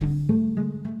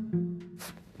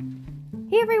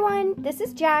everyone, this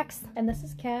is Jax. And this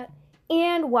is Kat.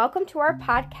 And welcome to our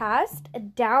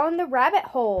podcast, Down the Rabbit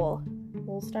Hole.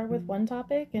 We'll start with one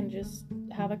topic and just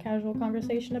have a casual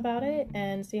conversation about it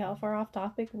and see how far off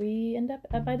topic we end up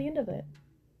at by the end of it.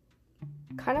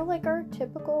 Kind of like our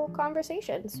typical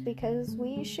conversations, because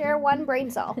we share one brain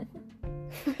cell.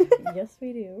 Yes,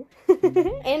 we do.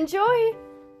 Enjoy!